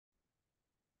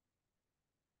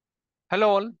Hello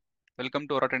all, welcome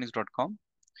to oratennis.com.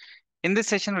 In this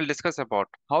session, we'll discuss about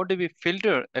how do we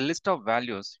filter a list of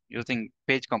values using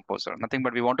Page Composer. Nothing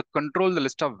but we want to control the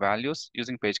list of values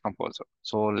using Page Composer.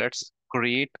 So let's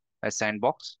create a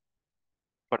sandbox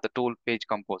for the tool Page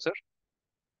Composer.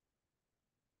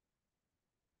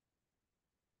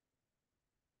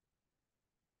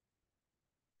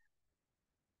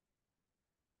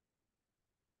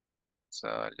 So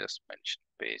I'll just mention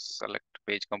page, select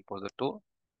Page Composer tool.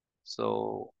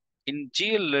 So in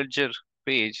GL Ledger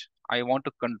page, I want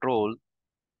to control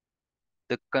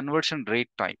the conversion rate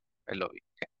type LOV.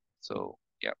 Okay. So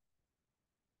yeah,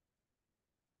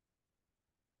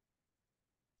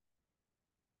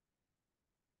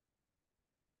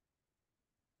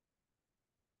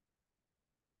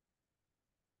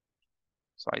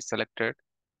 so I selected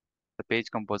the Page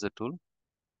Composer tool,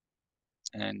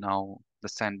 and now the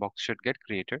sandbox should get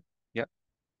created. Yeah,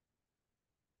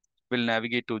 we'll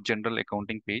navigate to general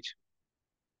accounting page.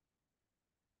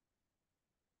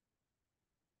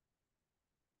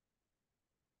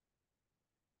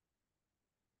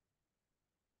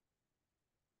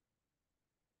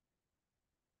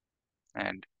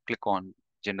 And click on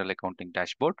general accounting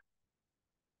dashboard.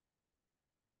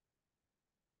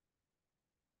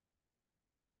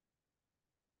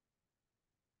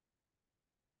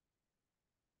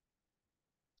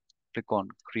 Click on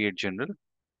create general.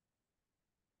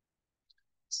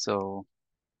 So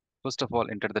first of all,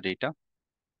 enter the data.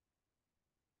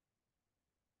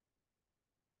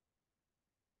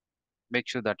 Make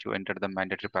sure that you enter the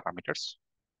mandatory parameters.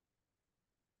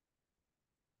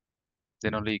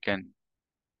 Then only you can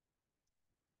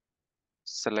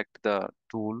select the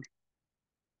tool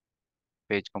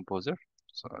Page Composer.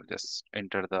 So I'll just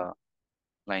enter the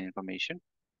line information.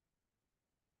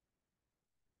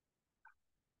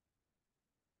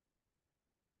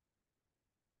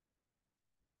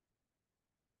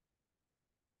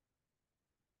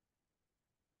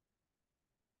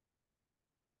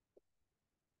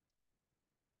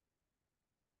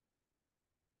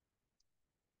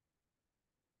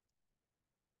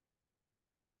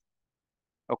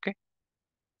 Okay.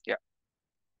 Yeah.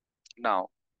 Now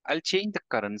I'll change the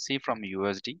currency from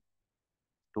USD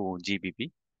to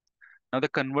GBP. Now the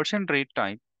conversion rate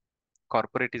type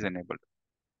corporate is enabled.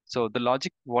 So the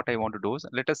logic, what I want to do is,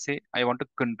 let us say I want to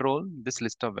control this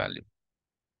list of value.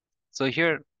 So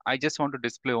here, I just want to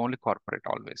display only corporate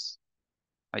always.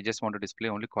 I just want to display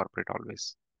only corporate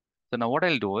always. So now what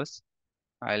I'll do is,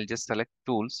 I'll just select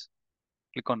tools,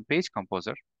 click on Page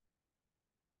Composer,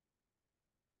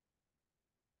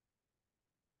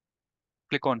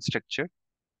 click on structure.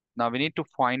 Now we need to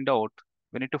find out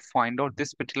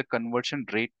this particular conversion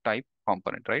rate type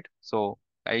component, right? So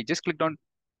I just clicked on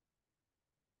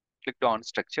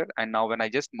structure, and now when I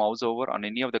just mouse over on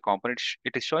any of the components,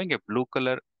 it is showing a blue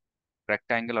color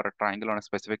rectangle or a triangle on a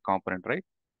specific component, right?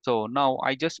 So now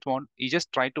you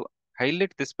just try to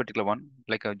highlight this particular one,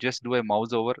 like just do a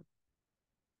mouse over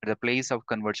at the place of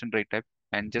conversion rate type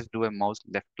and just do a mouse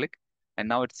left click. And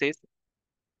now it says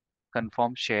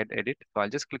confirm shared edit. So I'll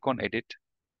just click on edit.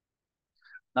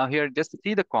 Now here, just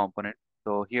see the component.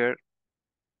 So here,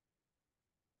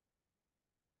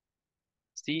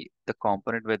 see the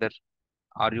component, whether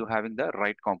are you having the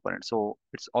right component. So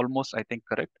it's almost, I think,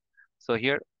 correct. So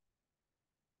here,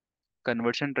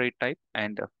 conversion rate type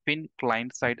and pin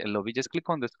client side LOV. Just click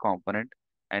on this component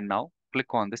and now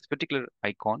click on this particular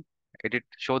icon. Edit,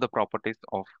 show the properties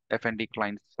of FND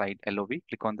client side LOV.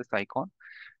 Click on this icon.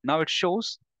 Now it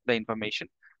shows the information.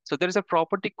 So there is a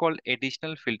property called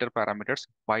additional filter parameters.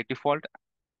 By default,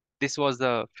 this was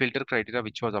the filter criteria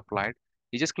which was applied.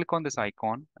 You just click on this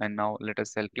icon and now let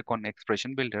us click on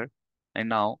expression builder. And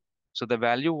now, so the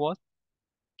value was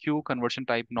Q conversion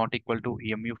type not equal to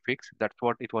EMU fix. That's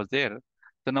what it was there.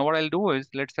 So now what I'll do is,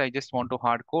 let's say I just want to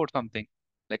hard code something.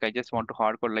 Like I just want to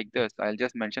hard code like this. I'll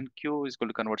just mention Q is equal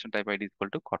to conversion type ID is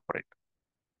equal to corporate.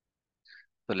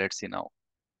 So let's see now.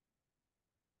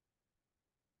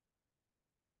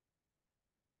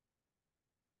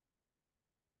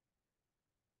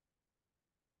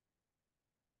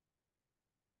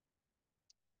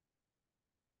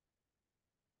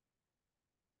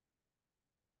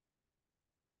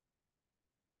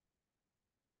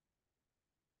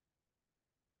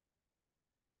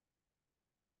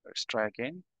 Let's try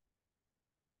again.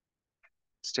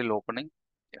 Still opening.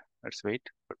 Yeah, let's wait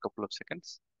for a couple of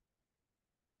seconds.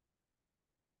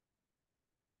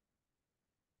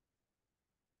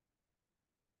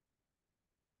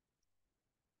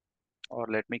 Or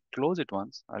let me close it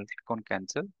once. I'll click on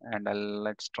cancel and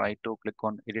let's try to click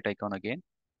on edit icon again.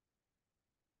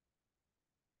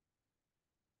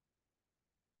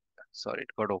 Sorry, it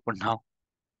got open now.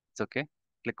 It's okay.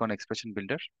 Click on expression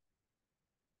builder.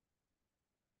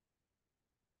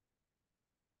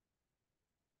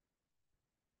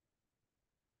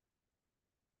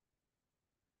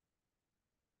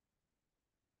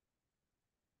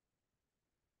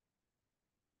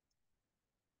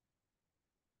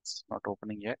 It's not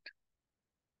opening yet.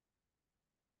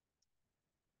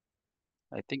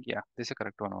 I think, yeah, this is the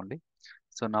correct one only.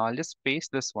 So now I'll just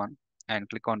paste this one and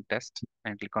click on test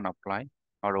and click on apply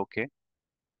or OK.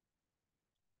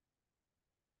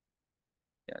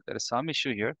 Yeah, there is some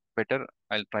issue here. Better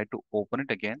I'll try to open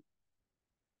it again.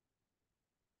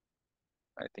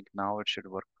 I think now it should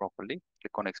work properly.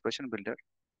 Click on expression builder.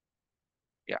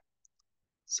 Yeah.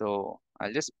 So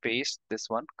I'll just paste this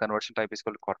one. Conversion type is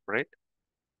called corporate.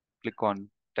 Click on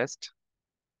test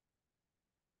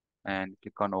and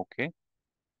click on OK.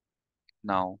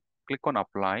 Now click on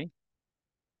apply.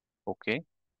 OK.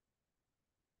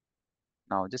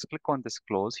 Now just click on this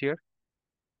close here.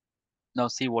 Now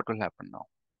see what will happen now,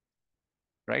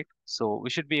 right? So we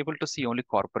should be able to see only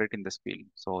corporate in this field.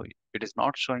 So it is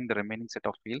not showing the remaining set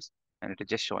of fields and it is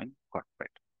just showing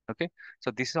corporate. Okay.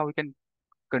 So this is how we can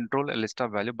control a list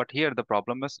of value. But here the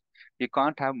problem is you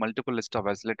can't have multiple list of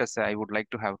values. Let us say I would like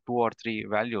to have 2 or 3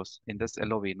 values in this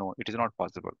LOV. No, it is not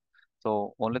possible.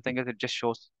 So only thing is it just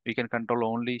shows we can control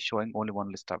only showing only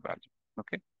one list of value.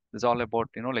 Okay. This is all about,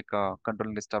 like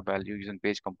controlling list of value using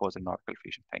Page Compose and Oracle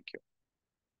Fusion. Thank you.